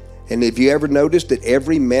 And have you ever noticed that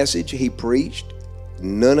every message he preached,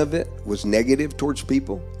 none of it was negative towards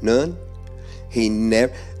people? None. He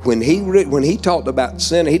never, when he talked about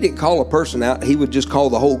sin, he didn't call a person out. He would just call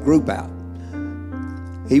the whole group out.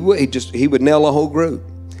 He would nail a whole group.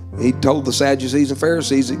 He told the Sadducees and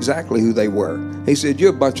Pharisees exactly who they were. He said,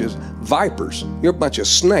 you're a bunch of vipers. You're a bunch of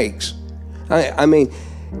snakes. I mean,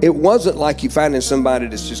 it wasn't like you finding somebody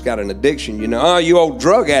that's just got an addiction, you know, oh, you old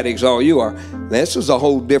drug addicts, all you are. This is a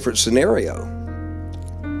whole different scenario.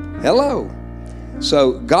 Hello.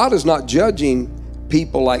 So God is not judging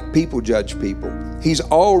people like people judge people. He's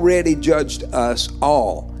already judged us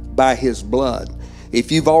all by his blood. If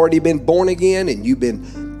you've already been born again and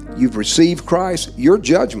you've received Christ, your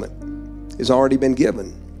judgment has already been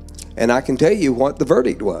given. And I can tell you what the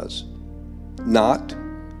verdict was. Not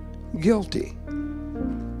guilty.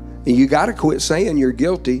 And you got to quit saying you're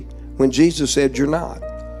guilty when Jesus said you're not.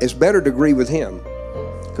 It's better to agree with him,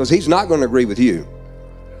 because he's not going to agree with you.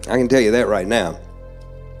 I can tell you that right now.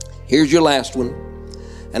 Here's your last one,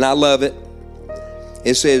 and I love it.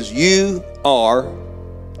 It says, you are,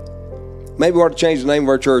 maybe we ought to change the name of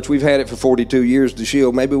our church. We've had it for 42 years, the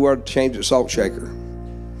Shield. Maybe we ought to change it Salt Shaker.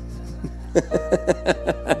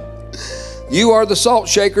 You are the salt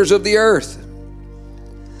shakers of the earth.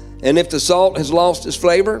 And if the salt has lost its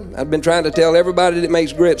flavor, I've been trying to tell everybody that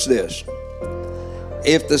makes grits this.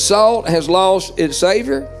 If the salt has lost its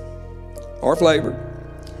savor or flavor,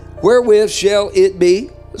 wherewith shall it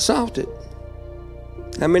be salted?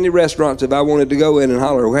 How many restaurants have I wanted to go in and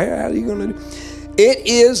holler, well, how are you going to do? It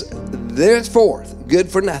is thenceforth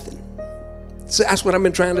good for nothing. So that's what I've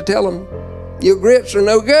been trying to tell them. Your grits are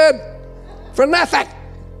no good for nothing.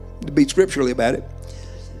 To be scripturally about it.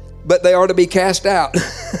 But they are to be cast out.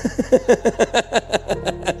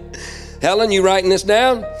 Helen, you writing this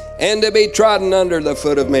down? And to be trodden under the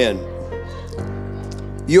foot of men.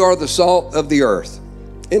 You are the salt of the earth.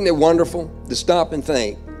 Isn't it wonderful to stop and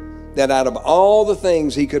think that out of all the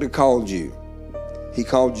things he could have called you, he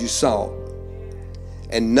called you salt.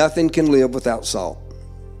 And nothing can live without salt.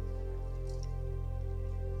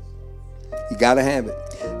 You got to have it.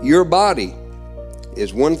 Your body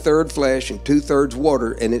is 1/3 flesh and 2/3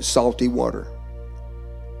 water, and it's salty water.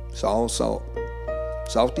 It's all salt.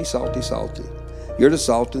 Salty, salty, salty. You're the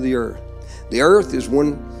salt of the earth. The earth is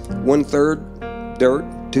 1/3 dirt,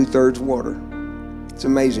 2/3 water. It's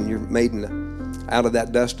amazing. You're made out of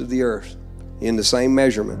that dust of the earth in the same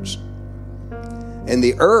measurements. And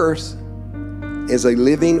the earth is a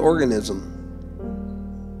living organism.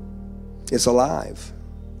 It's alive.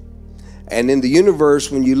 And in the universe,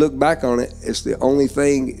 when you look back on it, it's the only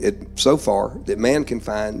thing so far that man can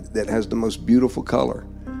find that has the most beautiful color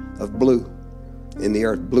of blue in the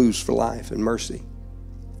earth. Blue's for life and mercy.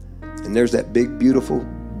 And there's that big, beautiful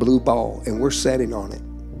blue ball, and we're sitting on it.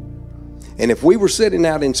 And if we were sitting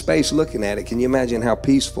out in space looking at it, can you imagine how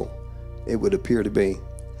peaceful it would appear to be?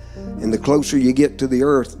 And the closer you get to the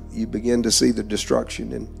earth, you begin to see the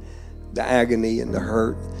destruction and the agony and the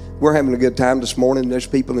hurt. We're having a good time this morning. There's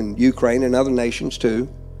people in Ukraine and other nations too.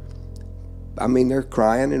 I mean, they're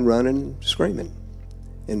crying and running and screaming.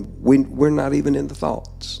 And we're not even in the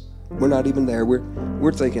thoughts. We're not even there.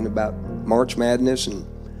 We're thinking about March Madness and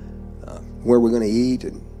where we're going to eat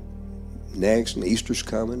and next, and Easter's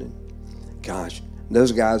coming. And gosh,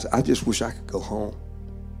 those guys, I just wish I could go home.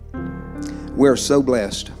 We're so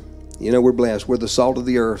blessed. You know, we're blessed. We're the salt of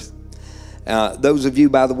the earth. Those of you,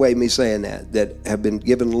 by the way, me saying that have been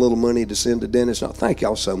given a little money to send to Dennis, thank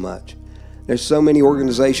y'all so much. There's so many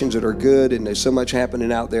organizations that are good, and there's so much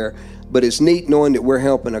happening out there. But it's neat knowing that we're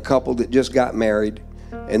helping a couple that just got married,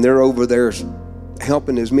 and they're over there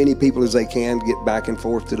helping as many people as they can get back and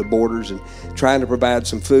forth to the borders and trying to provide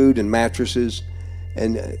some food and mattresses.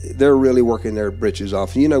 And they're really working their britches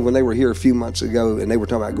off. You know, when they were here a few months ago and they were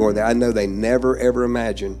talking about going there, I know they never, ever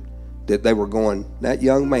imagined that they were going, that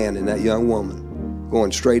young man and that young woman,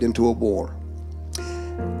 going straight into a war.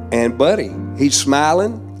 And buddy, he's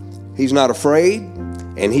smiling, he's not afraid,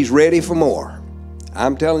 and he's ready for more.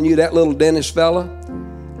 I'm telling you, that little Dennis fella,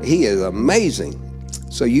 he is amazing.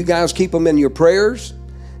 So you guys keep him in your prayers,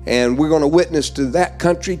 and we're going to witness to that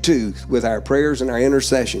country too with our prayers and our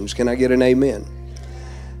intercessions. Can I get an amen?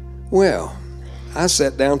 Well, I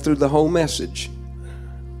sat down through the whole message.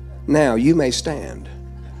 Now you may stand.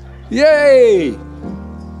 Yay!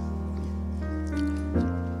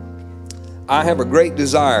 I have a great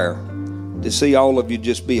desire to see all of you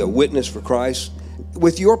just be a witness for Christ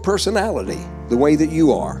with your personality, the way that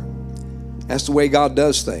you are. That's the way God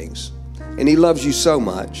does things. And He loves you so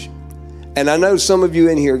much. And I know some of you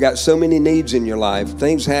in here got so many needs in your life,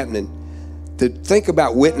 things happening. To think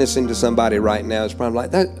about witnessing to somebody right now is probably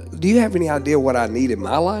like that. Do you have any idea what I need in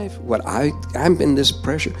my life? I'm in this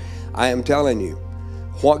pressure. I am telling you,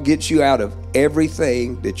 what gets you out of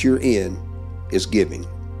everything that you're in is giving.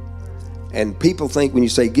 And people think when you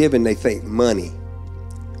say giving, they think money.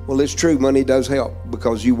 Well, it's true, money does help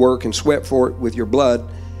because you work and sweat for it with your blood.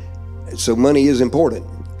 So money is important.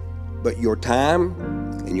 But your time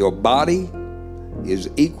and your body is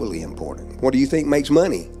equally important. What do you think makes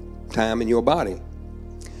money? Time and your body.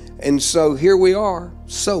 And so here we are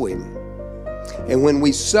sowing. And when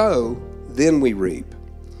we sow, then we reap.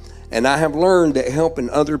 And I have learned that helping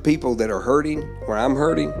other people that are hurting, where I'm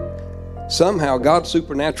hurting, somehow God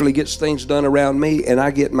supernaturally gets things done around me, and I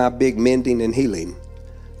get my big mending and healing,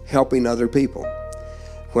 helping other people.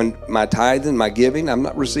 When my tithing, my giving, I'm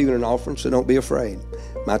not receiving an offering, so don't be afraid.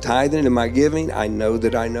 My tithing and my giving, I know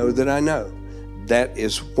that I know that I know. That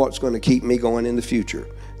is what's going to keep me going in the future.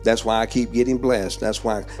 That's why I keep getting blessed. That's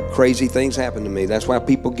why crazy things happen to me. That's why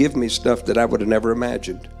people give me stuff that I would have never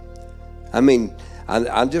imagined. I mean,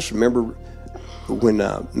 I just remember when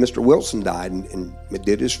Mr. Wilson died and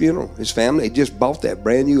did his funeral. His family just bought that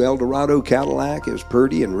brand new Eldorado Cadillac. It was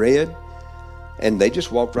pretty and red. And they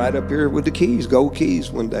just walked right up here with the keys, gold keys,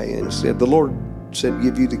 one day, and said, the Lord said,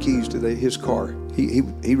 give you the keys to his car.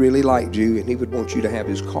 He really liked you, and He would want you to have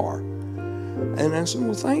his car. And I said,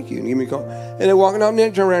 well, thank you. And give me a car. And they're walking off, and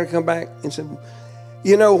then turn around and come back and said,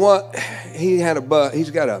 you know what? He's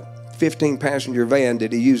got a 15-passenger van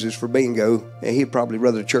that he uses for bingo, and he'd probably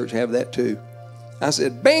rather the church have that too. I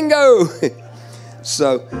said, bingo!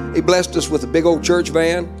 So He blessed us with a big old church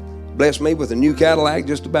van, blessed me with a new Cadillac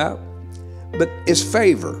just about. But it's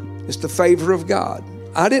favor. It's the favor of God.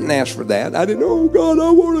 I didn't ask for that. I didn't, oh God,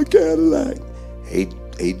 I want a Cadillac.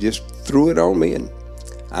 He just threw it on me, and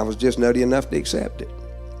I was just nutty enough to accept it.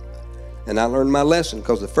 And I learned my lesson,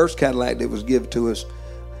 because the first Cadillac that was given to us,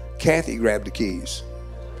 Kathy grabbed the keys.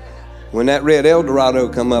 When that red Eldorado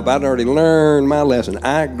come up, I'd already learned my lesson.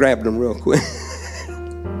 I grabbed them real quick.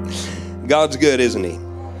 God's good, isn't He?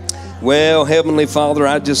 Well, Heavenly Father,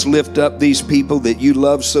 I just lift up these people that You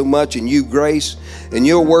love so much and You grace. And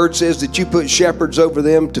Your word says that You put shepherds over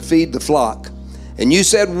them to feed the flock. And you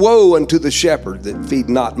said, woe unto the shepherd that feed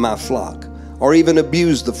not my flock, or even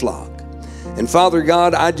abuse the flock. And Father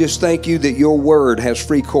God, I just thank you that your word has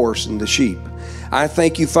free course in the sheep. I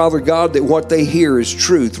thank you, Father God, that what they hear is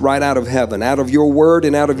truth right out of heaven, out of your word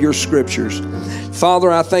and out of your scriptures.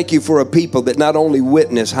 Father, I thank you for a people that not only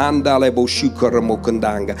witness, I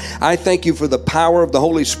thank you for the power of the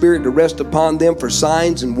Holy Spirit to rest upon them for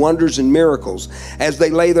signs and wonders and miracles as they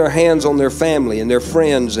lay their hands on their family and their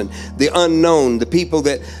friends and the unknown, the people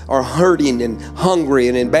that are hurting and hungry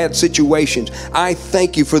and in bad situations. I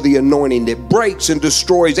thank you for the anointing that breaks and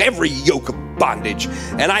destroys every yoke of bondage.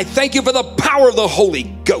 And I thank you for the power of the Holy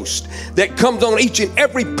Ghost that comes on each and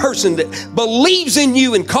every person that believes in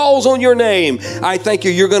you and calls on your name. I thank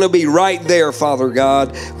you, you're going to be right there, Father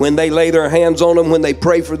God, when they lay their hands on them, when they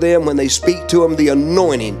pray for them, when they speak to them. The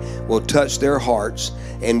anointing will touch their hearts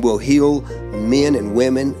and will heal men and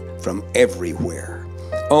women from everywhere.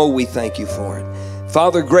 Oh, we thank you for it.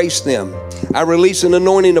 Father, grace them. I release an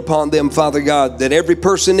anointing upon them, Father God, that every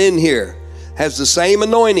person in here has the same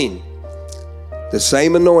anointing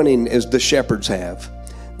as the shepherds have.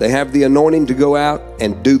 They have the anointing to go out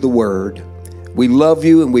and do the word. We love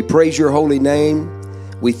you and we praise your holy name.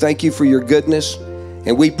 We thank you for your goodness,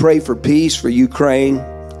 and we pray for peace for Ukraine,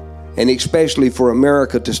 and especially for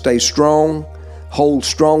America to stay strong, hold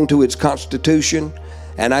strong to its Constitution.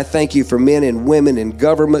 And I thank you for men and women in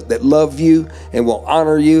government that love you and will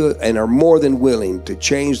honor you and are more than willing to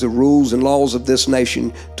change the rules and laws of this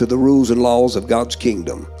nation to the rules and laws of God's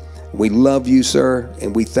kingdom. We love you, sir,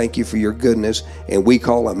 and we thank you for your goodness, and we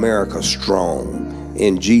call America strong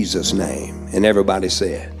in Jesus' name. And everybody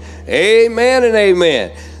said, amen and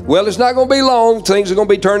amen. Well, it's not going to be long. Things are going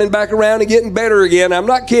to be turning back around and getting better again. I'm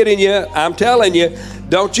not kidding you. I'm telling you.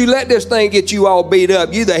 Don't you let this thing get you all beat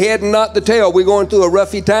up. You the head and not the tail. We're going through a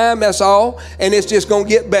roughy time, that's all, and it's just going to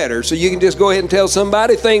get better. So you can just go ahead and tell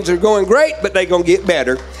somebody things are going great, but they're going to get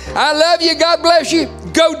better. I love you. God bless you.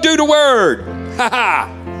 Go do the word. Ha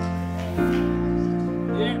ha.